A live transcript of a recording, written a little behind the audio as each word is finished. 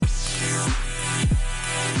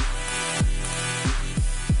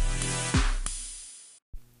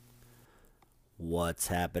What's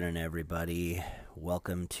happening, everybody?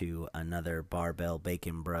 Welcome to another Barbell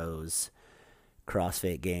Bacon Bros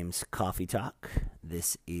CrossFit Games Coffee Talk.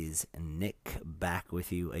 This is Nick back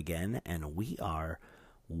with you again, and we are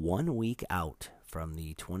 1 week out from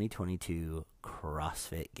the 2022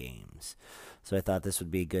 CrossFit Games. So I thought this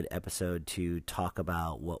would be a good episode to talk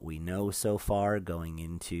about what we know so far going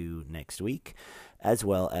into next week, as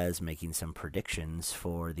well as making some predictions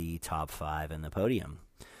for the top 5 and the podium.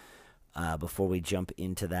 Before we jump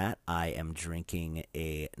into that, I am drinking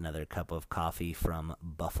another cup of coffee from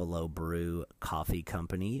Buffalo Brew Coffee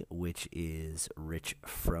Company, which is Rich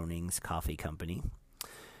Froning's coffee company.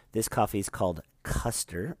 This coffee is called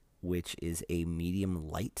Custer, which is a medium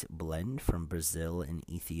light blend from Brazil and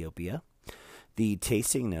Ethiopia. The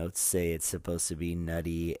tasting notes say it's supposed to be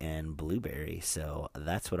nutty and blueberry, so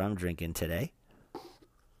that's what I'm drinking today.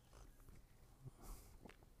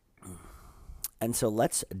 And so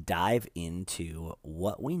let's dive into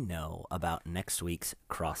what we know about next week's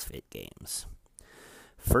CrossFit Games.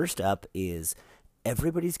 First up is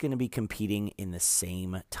everybody's going to be competing in the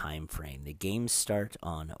same time frame. The games start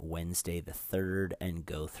on Wednesday the 3rd and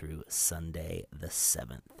go through Sunday the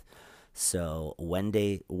 7th. So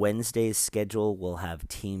Wednesday's schedule will have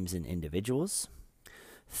teams and individuals.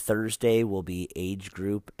 Thursday will be age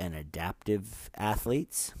group and adaptive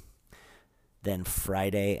athletes. Then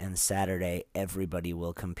Friday and Saturday, everybody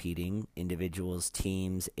will competing, individuals,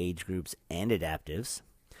 teams, age groups, and adaptives.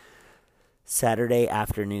 Saturday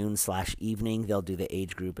afternoon/evening, they'll do the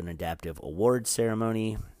age group and adaptive awards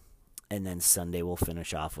ceremony. And then Sunday we'll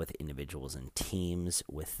finish off with individuals and teams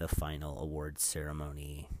with the final awards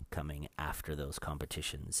ceremony coming after those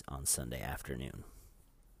competitions on Sunday afternoon.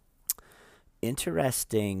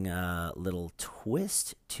 Interesting little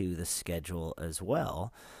twist to the schedule as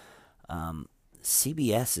well.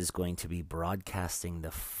 CBS is going to be broadcasting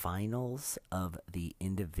the finals of the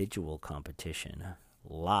individual competition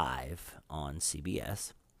live on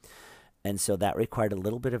CBS. And so that required a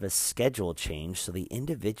little bit of a schedule change. So the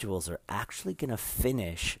individuals are actually going to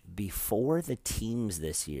finish before the teams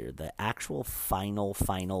this year. The actual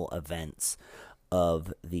final events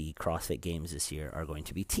of the CrossFit Games this year are going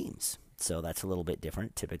to be teams. So that's a little bit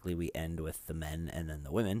different. Typically we end with the men and then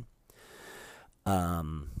the women.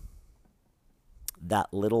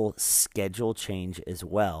 That little schedule change as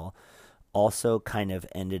well also kind of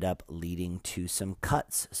ended up leading to some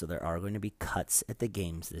cuts. So there are going to be cuts at the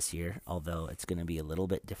games this year, although it's going to be a little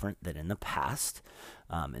bit different than in the past.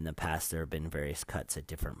 In the past, there have been various cuts at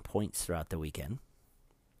different points throughout the weekend.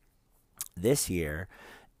 This year,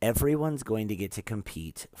 everyone's going to get to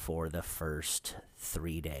compete for the first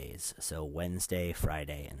 3 days. So Wednesday,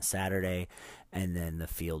 Friday, and Saturday, and then the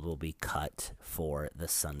field will be cut for the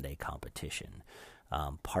Sunday competition.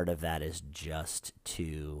 Part of that is just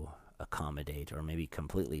to accommodate, or maybe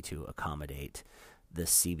completely to accommodate, the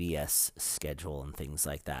CBS schedule and things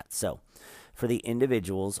like that. So for the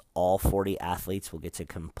individuals, all 40 athletes will get to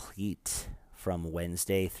compete from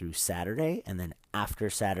Wednesday through Saturday, and then after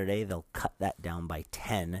Saturday, they'll cut that down by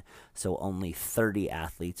 10, so only 30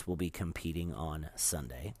 athletes will be competing on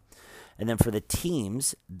Sunday. And then for the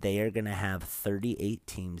teams, they are going to have 38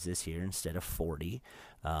 teams this year instead of 40.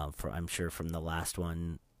 I'm sure from the last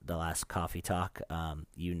coffee talk,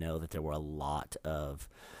 you know that there were a lot of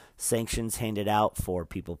sanctions handed out for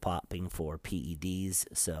people popping for PEDs.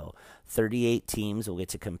 So 38 teams will get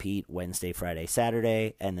to compete Wednesday, Friday,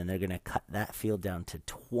 Saturday, and then they're going to cut that field down to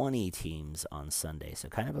 20 teams on Sunday. So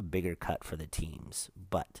kind of a bigger cut for the teams.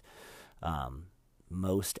 But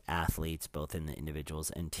most athletes, both in the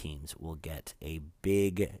individuals and teams, will get a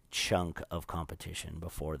big chunk of competition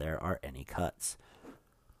before there are any cuts.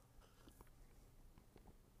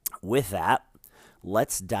 With that,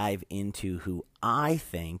 let's dive into who I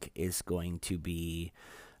think is going to be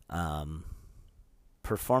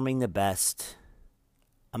performing the best.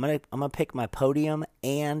 I'm gonna pick my podium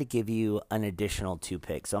and give you an additional 2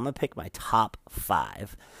 picks. So I'm gonna pick my top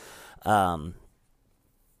 5.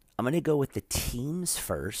 I'm going to go with the teams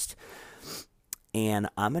first, and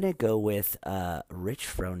I'm going to go with Rich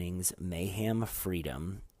Froning's Mayhem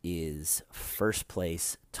Freedom is first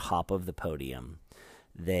place, top of the podium.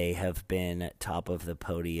 They have been top of the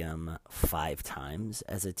podium 5 times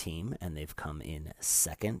as a team, and they've come in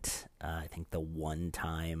second. I think the one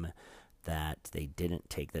time that they didn't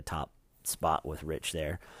take the top spot with Rich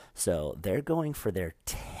there. So they're going for their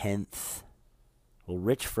 10th. Well,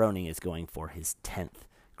 Rich Froning is going for his 10th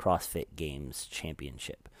CrossFit Games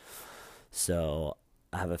championship. So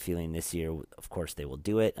I have a feeling this year, of course, they will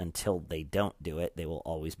do it. Until they don't do it, they will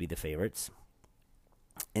always be the favorites.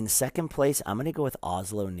 In second place, I'm going to go with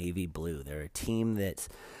Oslo Navy Blue. They're a team that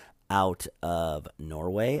out of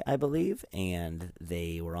Norway, I believe, and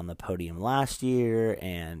they were on the podium last year,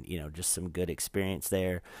 and just some good experience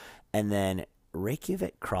there. And then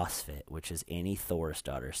Reykjavik CrossFit, which is Annie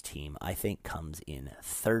Thorisdottir's team, I think comes in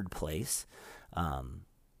third place.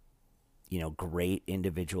 Great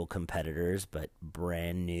individual competitors, but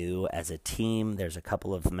brand new as a team. There's a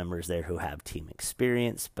couple of members there who have team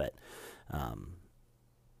experience, but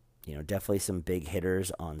definitely some big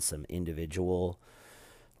hitters on some individual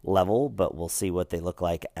level, but we'll see what they look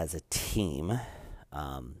like as a team.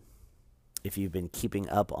 If you've been keeping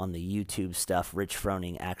up on the YouTube stuff, Rich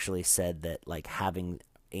Froning actually said that having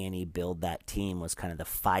Annie build that team was kind of the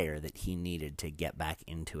fire that he needed to get back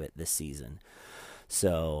into it this season.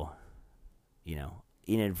 So,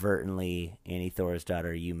 inadvertently, Annie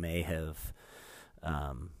Thorisdottir, you may have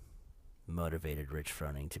motivated Rich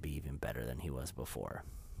Froning to be even better than he was before.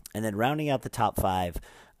 And then rounding out the top 5,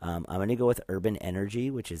 I'm going to go with Urban Energy,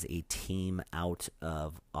 which is a team out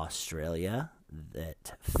of Australia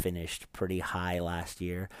that finished pretty high last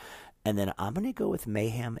year. And then I'm going to go with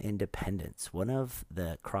Mayhem Independence, one of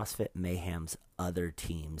the CrossFit Mayhem's other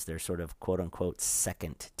teams. Their sort of quote-unquote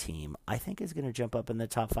second team, I think, is going to jump up in the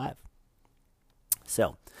top 5.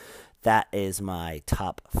 So that is my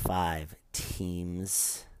top 5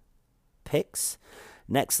 teams picks.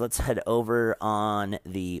 Next, let's head over on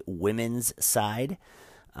the women's side.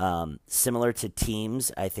 Similar to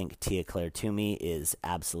teams, I think Tia-Clair Toomey is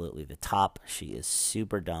absolutely the top. She is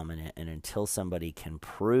super dominant, and until somebody can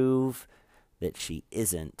prove that she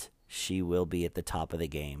isn't, she will be at the top of the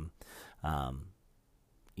game.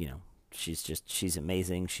 She's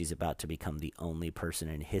amazing. She's about to become the only person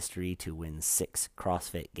in history to win 6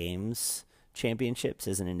 CrossFit Games championships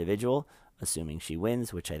as an individual, assuming she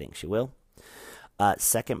wins, which I think she will.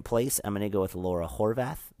 Second place, I'm going to go with Laura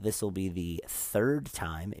Horvath. This will be the third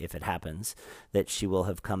time, if it happens, that she will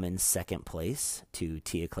have come in second place to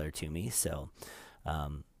Tia-Clair Toomey. So,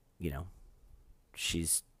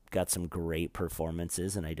 she's got some great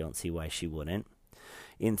performances, and I don't see why she wouldn't.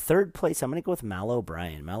 In third place, I'm going to go with Mal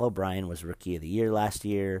O'Brien. Mal O'Brien was Rookie of the Year last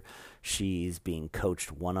year. She's being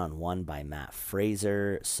coached one-on-one by Matt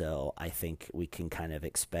Fraser, so I think we can kind of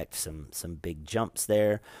expect some big jumps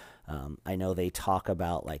there. I know they talk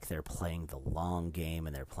about they're playing the long game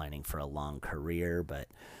and they're planning for a long career, but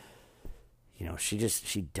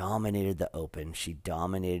she dominated the Open. She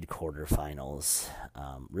dominated quarterfinals,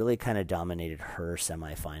 really kind of dominated her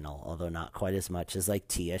semifinal, although not quite as much as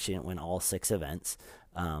Tia. She didn't win all 6 events,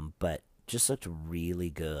 but just looked really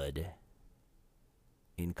good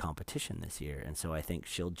in competition this year. And so I think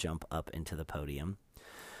she'll jump up into the podium.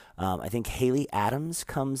 I think Haley Adams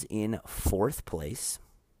comes in 4th place.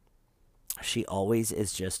 She always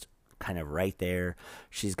is just kind of right there.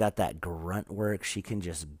 She's got that grunt work. She can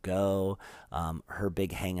just go. Her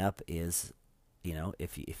big hang up is,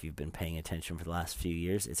 if you've been paying attention for the last few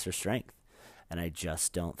years, it's her strength. And I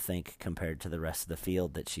just don't think, compared to the rest of the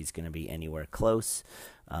field, that she's going to be anywhere close.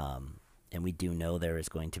 And we do know there is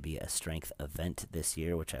going to be a strength event this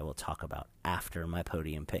year, which I will talk about after my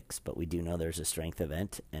podium picks. But we do know there's a strength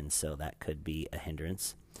event, and so that could be a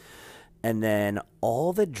hindrance. And then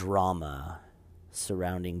all the drama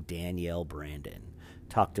surrounding Danielle Brandon.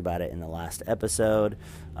 Talked about it in the last episode.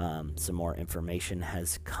 Some more information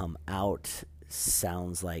has come out.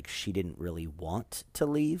 Sounds like she didn't really want to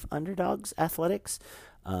leave Underdogs Athletics.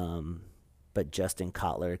 But Justin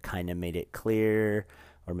Kotler kind of made it clear,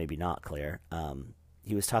 or maybe not clear.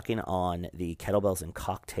 He was talking on the Kettlebells and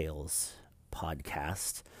Cocktails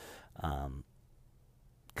podcast,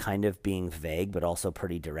 kind of being vague, but also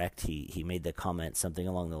pretty direct. He made the comment something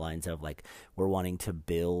along the lines of we're wanting to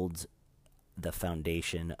build the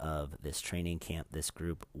foundation of this training camp, this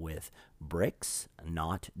group, with bricks,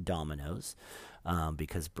 not dominoes,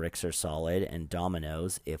 because bricks are solid, and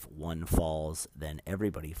dominoes, if one falls, then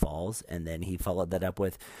everybody falls. And then he followed that up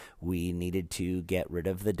with, we needed to get rid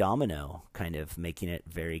of the domino, kind of making it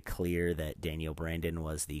very clear that Danielle Brandon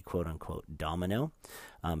was the quote-unquote domino.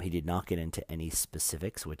 He did not get into any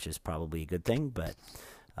specifics, which is probably a good thing, but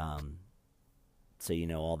so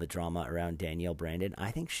all the drama around Danielle Brandon,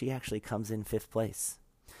 I think she actually comes in 5th place.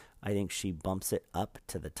 I think she bumps it up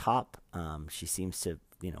to the top. She seems to,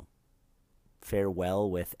 fare well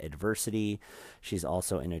with adversity. She's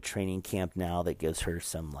also in a training camp now that gives her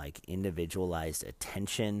some individualized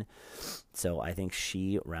attention. So I think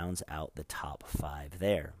she rounds out the top 5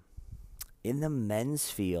 there. In the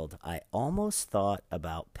men's field, I almost thought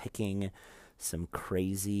about picking some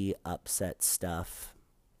crazy upset stuff.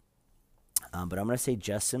 But I'm going to say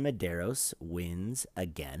Justin Medeiros wins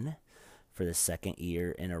again. for the second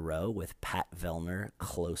year in a row, with Pat Vellner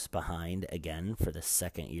close behind again for the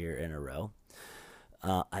second year in a row.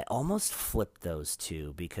 I almost flipped those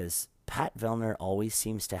two because Pat Vellner always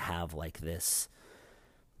seems to have like this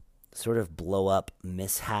sort of blow up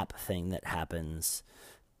mishap thing that happens,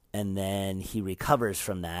 and then he recovers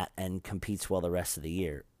from that and competes well the rest of the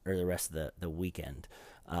year, or the rest of the weekend.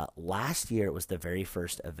 Last year it was the very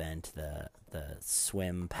first event, the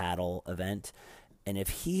swim paddle event, and if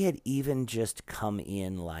he had even just come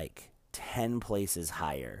in like 10 places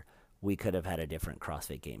higher, we could have had a different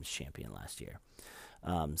CrossFit Games champion last year.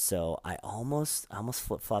 So I almost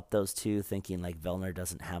flip-flopped those two, thinking like Vellner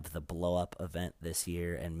doesn't have the blow-up event this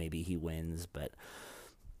year and maybe he wins, but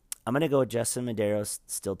I'm going to go with Justin Medeiros,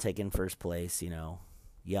 still taking first place,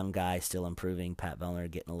 young guy, still improving. Pat Vellner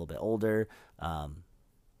getting a little bit older,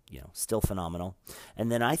 still phenomenal.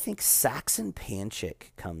 And then I think Saxon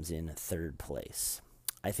Panchik comes in third place.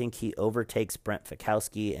 I think he overtakes Brent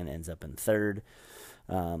Fikowski and ends up in third.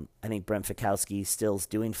 I think Brent Fikowski still's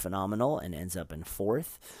doing phenomenal and ends up in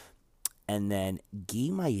fourth. And then Guy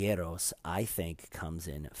Mayeros, I think, comes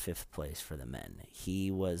in fifth place for the men.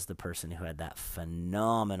 He was the person who had that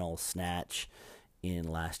phenomenal snatch in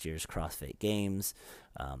last year's CrossFit Games.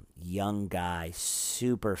 Young guy,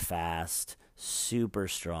 super fast, super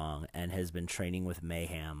strong, and has been training with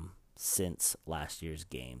Mayhem since last year's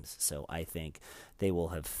games. So I think they will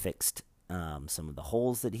have fixed some of the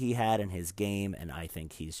holes that he had in his game, and I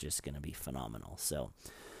think he's just going to be phenomenal. So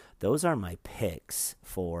those are my picks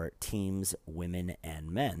for teams, women, and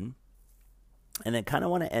men. And I kind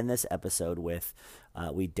of want to end this episode with,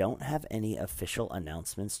 we don't have any official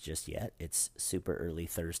announcements just yet. It's super early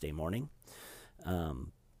Thursday morning.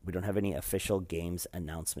 We don't have any official games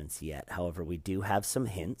announcements yet. However, we do have some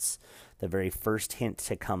hints. The very first hint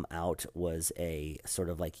to come out was a sort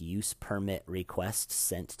of like use permit request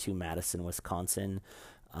sent to Madison, Wisconsin,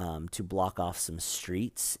 to block off some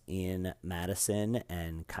streets in Madison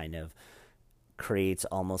and kind of creates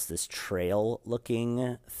almost this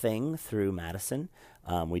trail-looking thing through Madison.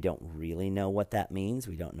 We don't really know what that means.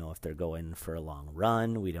 We don't know if they're going for a long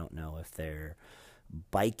run. We don't know if they're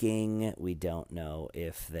biking. We don't know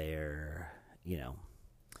if they're,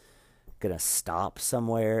 going to stop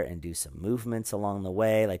somewhere and do some movements along the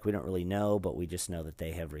way. Like, we don't really know, but we just know that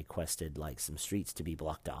they have requested like some streets to be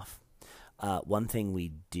blocked off. One thing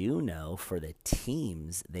we do know for the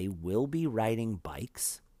teams, they will be riding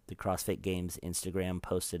bikes. The CrossFit Games Instagram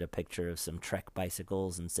posted a picture of some Trek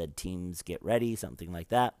bicycles and said teams get ready, something like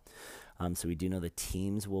that. So we do know the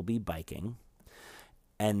teams will be biking.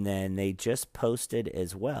 And then they just posted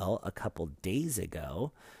as well a couple days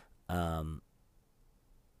ago on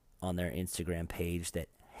their Instagram page that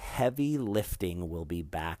heavy lifting will be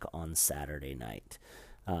back on Saturday night.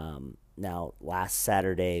 Now, last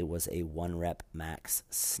Saturday was a 1-rep max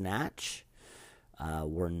snatch.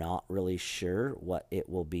 We're not really sure what it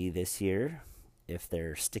will be this year. If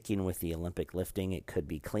they're sticking with the Olympic lifting, it could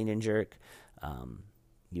be clean and jerk.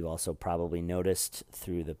 You also probably noticed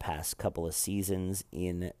through the past couple of seasons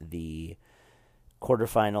in the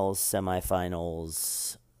quarterfinals,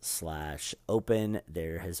 semifinals, /open,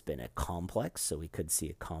 there has been a complex, so we could see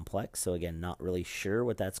a complex. So again, not really sure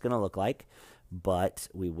what that's going to look like, but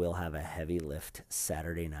we will have a heavy lift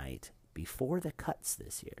Saturday night before the cuts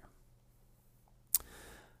this year.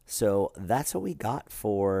 So that's what we got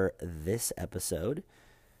for this episode.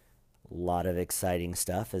 A lot of exciting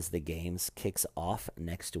stuff as the games kicks off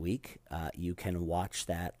next week. You can watch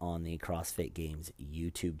that on the CrossFit Games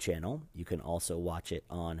YouTube channel. You can also watch it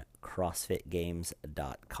on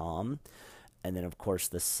CrossFitGames.com. And then, of course,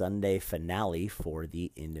 the Sunday finale for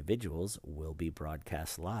the individuals will be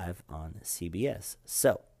broadcast live on CBS.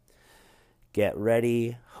 So get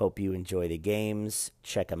ready. Hope you enjoy the games.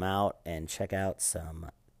 Check them out and check out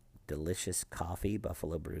some delicious coffee.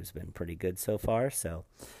 Buffalo Brew's been pretty good so far. So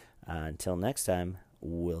until next time,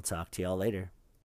 we'll talk to y'all later.